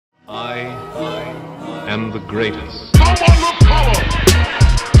I am the greatest.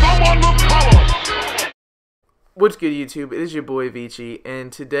 What's good, YouTube? It is your boy Vici,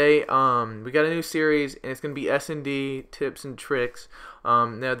 and today we got a new series, and it's gonna be S&D Tips and Tricks.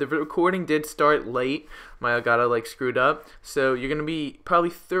 Now the recording did start late. My Elgato screwed up, so you're gonna be probably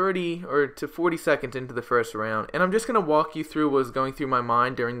 30 or to 40 seconds into the first round, and I'm just gonna walk you through what was going through my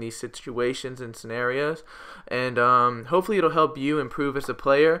mind during these situations and scenarios, and hopefully it'll help you improve as a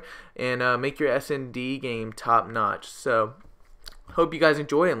player and make your S&D game top notch. So hope you guys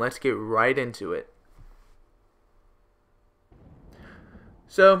enjoy, and let's get right into it.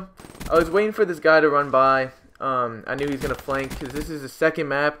 So, I was waiting for this guy to run by. I knew he was going to flank because this is the second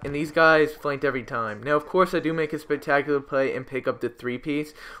map, and these guys flanked every time. Now, of course, I do make a spectacular play and pick up the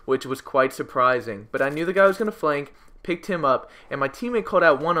 3-piece, which was quite surprising. But I knew the guy was going to flank, picked him up, and my teammate called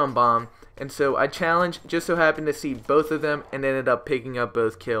out one on bomb, and so I challenged, just so happened to see both of them, and ended up picking up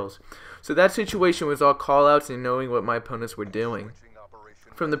both kills. So that situation was all callouts and knowing what my opponents were doing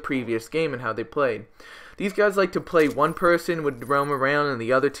from the previous game and how they played. These guys like to play, one person would roam around and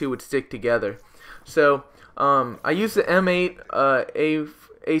the other two would stick together. So I used the M8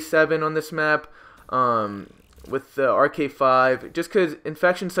 A7 on this map with the RK5 just because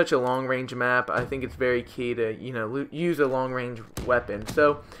Infection's such a long range map. I think it's very key to use a long range weapon.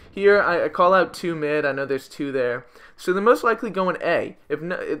 So here I call out 2 mid. I know there's 2 there, so they're most likely going A.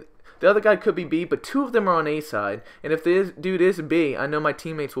 The other guy could be B, but 2 of them are on A side. And if this dude is B, I know my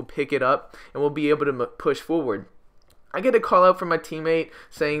teammates will pick it up and will be able to push forward. I get a call out from my teammate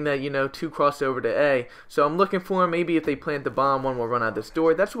saying that, 2 crossed over to A. So I'm looking for him. Maybe if they plant the bomb, one will run out this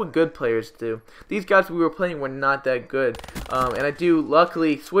door. That's what good players do. These guys we were playing were not that good. And I do,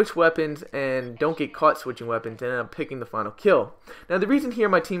 luckily, switch weapons and don't get caught switching weapons and end up picking the final kill. Now, the reason here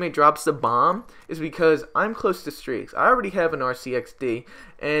my teammate drops the bomb is because I'm close to streaks. I already have an RCXD,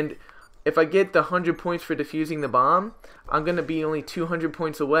 and if I get the 100 points for defusing the bomb, I'm going to be only 200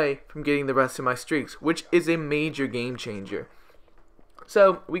 points away from getting the rest of my streaks, which is a major game changer.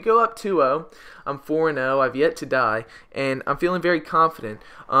 So, we go up 2-0. I'm 4-0. I've yet to die, and I'm feeling very confident.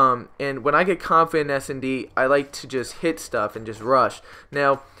 And when I get confident in S&D, I like to just hit stuff and just rush.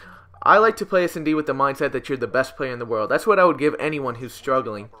 Now, I like to play S&D with the mindset that you're the best player in the world. That's what I would give anyone who's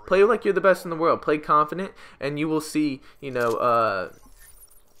struggling. Play like you're the best in the world. Play confident, and you will see,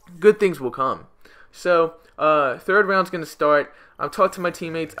 good things will come. So, third round's going to start. I've talked to my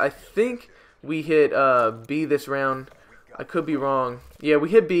teammates. I think we hit B this round. I could be wrong. Yeah, we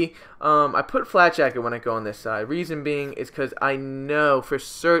hit B. I put flat jacket when I go on this side. Reason being is because I know for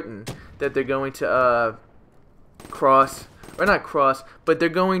certain that they're going to cross. Or not cross, but they're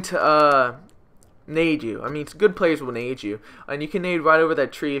going to nade you. I mean, good players will nade you. And you can nade right over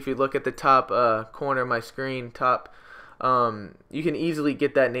that tree if you look at the top corner of my screen. You can easily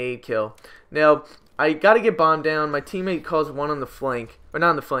get that nade kill. Now, I got to get bombed down. My teammate calls one on the flank, or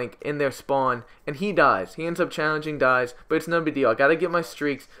not on the flank, in their spawn, and he dies. He ends up challenging, dies, but it's no big deal. I got to get my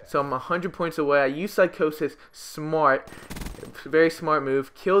streaks, so I'm 100 points away. I use Psychosis, smart, very smart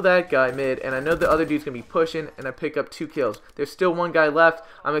move. Kill that guy mid, and I know the other dude's going to be pushing, and I pick up 2 kills. There's still 1 guy left.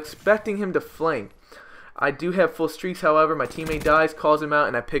 I'm expecting him to flank. I do have full streaks, however. My teammate dies, calls him out,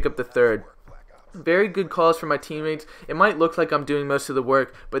 and I pick up the 3rd. Very good calls from my teammates. It might look like I'm doing most of the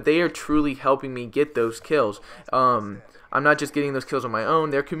work, but they are truly helping me get those kills. I'm not just getting those kills on my own.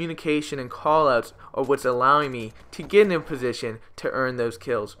 Their communication and callouts are what's allowing me to get in a position to earn those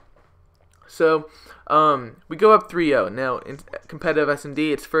kills. So, we go up 3-0. Now, in competitive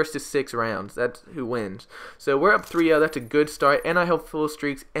S&D, it's first to 6 rounds. That's who wins. So, we're up 3-0. That's a good start, and I have full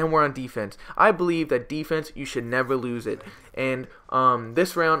streaks, and we're on defense. I believe that defense, you should never lose it. And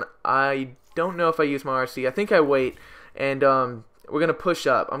this round, I don't know if I use my RC. I think I wait, and we're going to push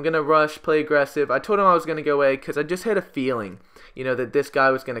up. I'm going to rush, play aggressive. I told him I was going to go A because I just had a feeling, that this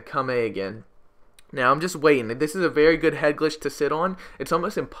guy was going to come A again. Now, I'm just waiting. This is a very good head glitch to sit on. It's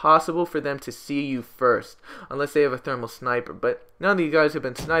almost impossible for them to see you first, unless they have a thermal sniper. But none of these guys have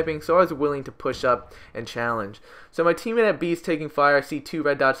been sniping, so I was willing to push up and challenge. So my teammate at B is taking fire. I see 2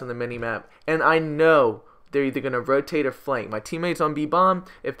 red dots on the minimap, and I know they're either going to rotate or flank. My teammate's on B-bomb.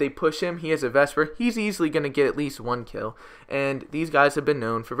 If they push him, he has a Vesper. He's easily going to get at least 1 kill. And these guys have been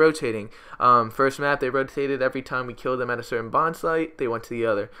known for rotating. First map, they rotated every time we killed them at a certain bond site. They went to the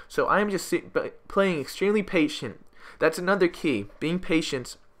other. So I'm just playing extremely patient. That's another key. Being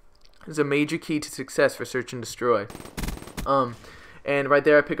patient is a major key to success for Search and Destroy. And right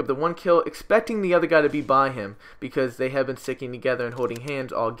there I pick up the 1 kill, expecting the other guy to be by him because they have been sticking together and holding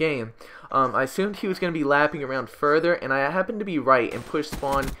hands all game. I assumed he was going to be lapping around further, and I happened to be right and push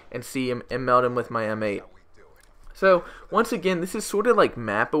spawn and see him and melt him with my M8. So once again, this is sort of like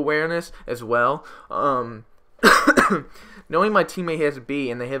map awareness as well. Knowing my teammate has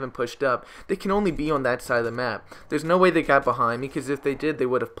B and they haven't pushed up, they can only be on that side of the map. There's no way they got behind me, because if they did, they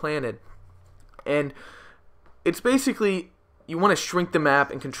would have planted. And it's basically, you want to shrink the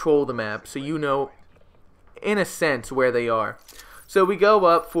map and control the map so you know, in a sense, where they are. So we go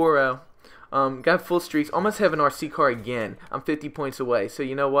up 4-0. Got full streaks. Almost have an RC car again. I'm 50 points away. So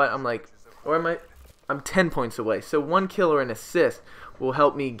you know what? I'm 10 points away. So 1 kill or an assist will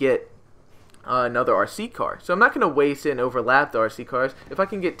help me get another RC car. So I'm not going to waste it and overlap the RC cars. If I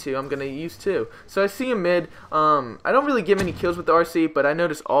can get 2, I'm going to use 2. So I see a mid. I don't really give any kills with the RC, but I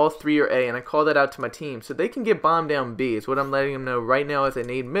notice all 3 are A, and I call that out to my team. So they can get bombed down B is what I'm letting them know right now as I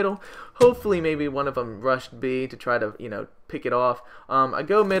nade middle. Hopefully maybe one of them rushed B to try to, pick it off. I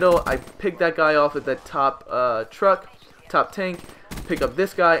go middle. I pick that guy off at that top top tank, pick up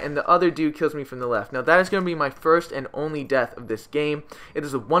this guy, and the other dude kills me from the left. Now that is going to be my first and only death of this game. It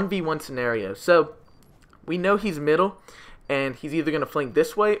is a 1v1 scenario. So we know he's middle, and he's either going to flank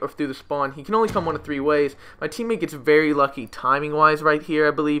this way or through the spawn. He can only come one of 3 ways. My teammate gets very lucky timing-wise right here,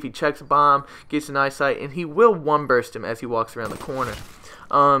 I believe. He checks bomb, gets an eyesight, and he will one-burst him as he walks around the corner.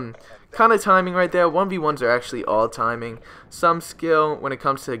 Kind of timing right there. 1v1s are actually all timing. Some skill when it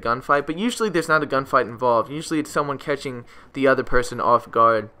comes to a gunfight, but usually there's not a gunfight involved. Usually it's someone catching the other person off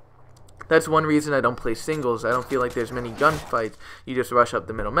guard. That's one reason I don't play singles. I don't feel like there's many gunfights. You just rush up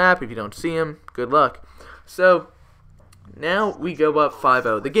the middle map. If you don't see him, good luck. So now we go up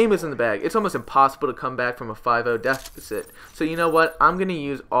 5-0. The game is in the bag. It's almost impossible to come back from a 5-0 deficit. So you know what? I'm going to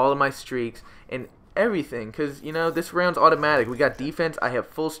use all of my streaks and everything, because this round's automatic. We got defense, I have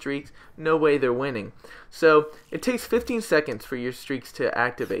full streaks, no way they're winning. So it takes 15 seconds for your streaks to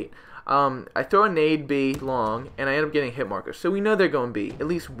activate. I throw a nade B long, and I end up getting hit markers, so we know they're going B, at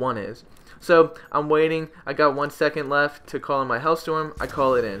least one is. So I'm waiting. I got 1 second left to call in my Hellstorm. I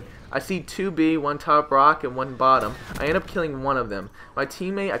call it in. I see 2 B, 1 top rock and 1 bottom. I end up killing one of them. My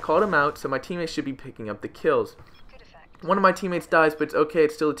teammate, I called him out, so my teammate should be picking up the kills. One of my teammates dies, but it's okay,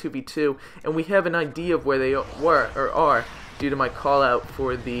 it's still a 2v2, and we have an idea of where they were or are due to my call out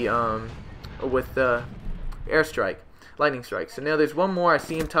for the with the airstrike, lightning strike. So now there's one more. I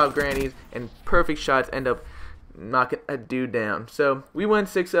see him top grannies, and perfect shots end up knocking a dude down. So we went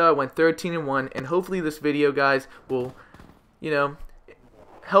 6-0, went 13-1, and hopefully this video, guys, will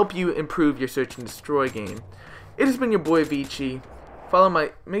help you improve your search and destroy game. It has been your boy Vici.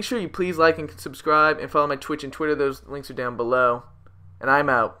 Make sure you please like and subscribe, and follow my Twitch and Twitter. Those links are down below. And I'm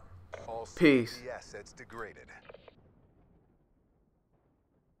out. Peace.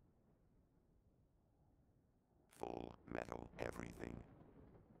 Full metal everything.